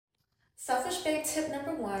Selfish Babe tip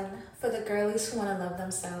number one for the girlies who want to love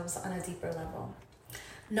themselves on a deeper level.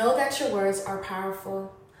 Know that your words are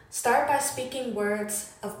powerful. Start by speaking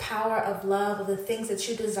words of power, of love, of the things that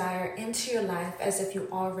you desire into your life as if you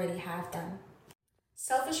already have them.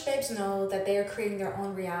 Selfish babes know that they are creating their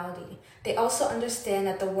own reality. They also understand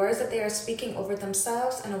that the words that they are speaking over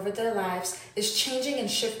themselves and over their lives is changing and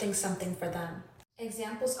shifting something for them.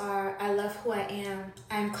 Examples are, I love who I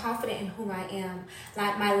am confident in whom I am,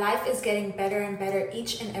 like my life is getting better and better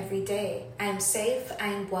each and every day, I am safe, I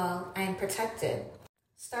am well, I am protected.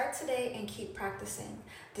 Start today and keep practicing.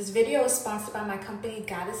 This video is sponsored by my company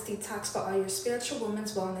Goddess Detox for all your spiritual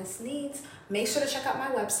women's wellness needs. Make sure to check out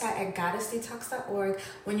my website at goddessdetox.org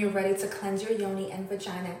when you're ready to cleanse your yoni and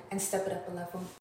vagina and step it up a level.